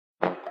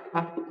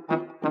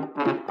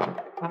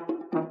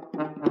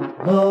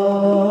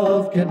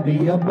Love can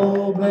be a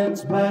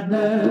moment's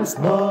madness,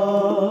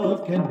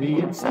 love can be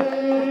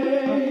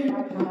insane,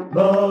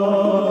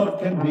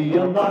 love can be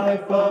a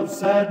life of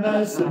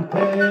sadness and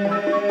pain.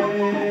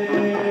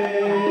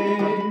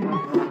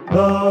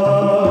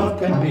 Love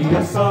can be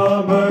a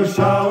summer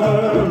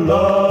shower,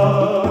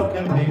 love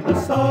can be the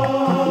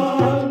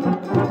sun,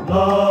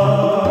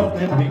 love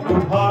can be two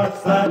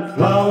hearts that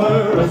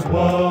flower as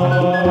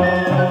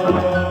one.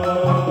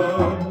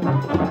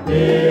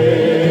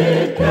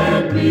 It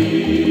can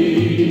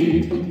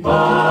be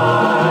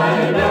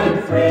fine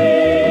and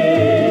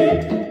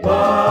free,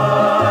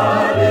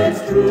 but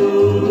it's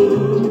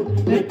true,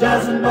 it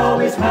doesn't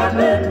always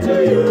happen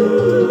to you.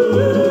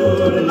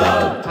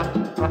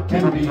 Love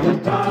can be a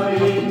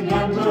dying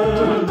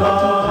ember,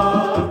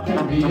 love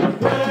can be a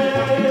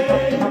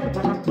flame,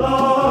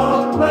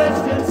 love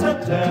quenched in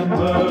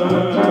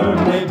September,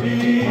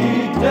 maybe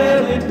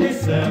dead in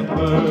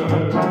December.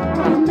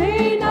 You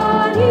may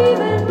not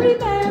even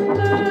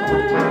remember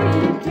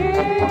it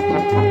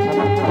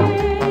came.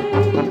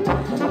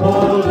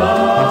 Oh,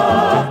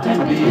 love can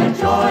be a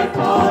joy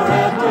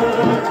forever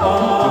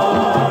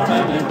or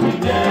an empty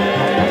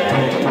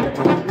day.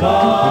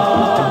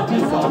 Love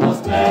is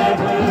almost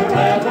never,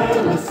 ever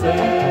the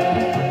same.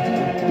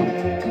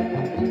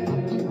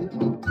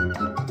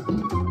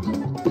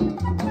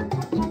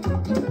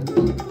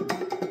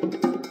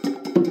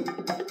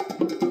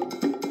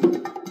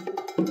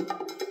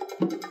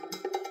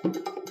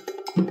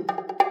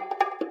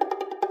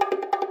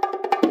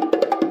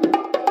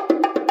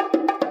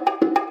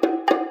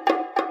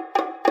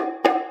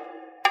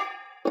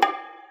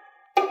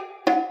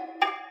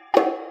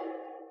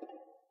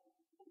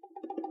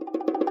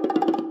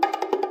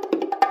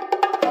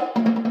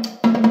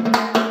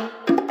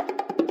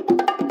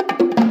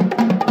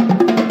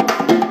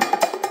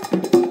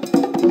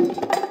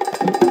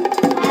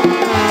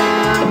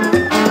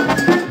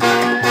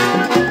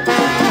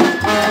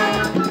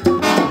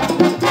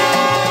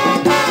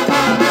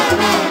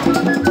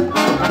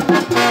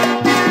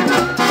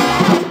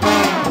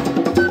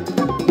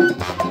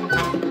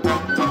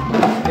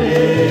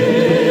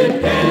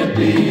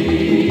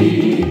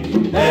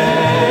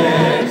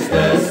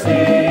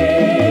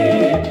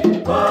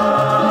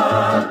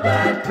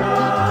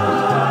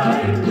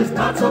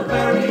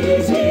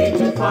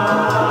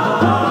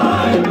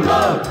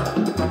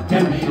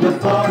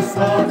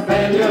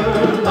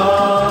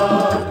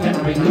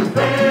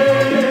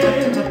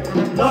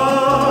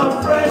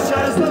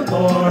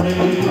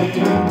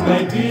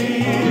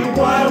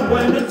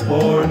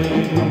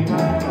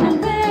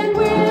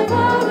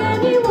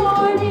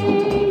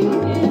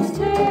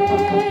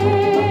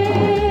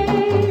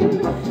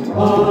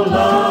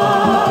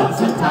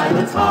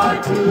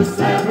 To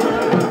sever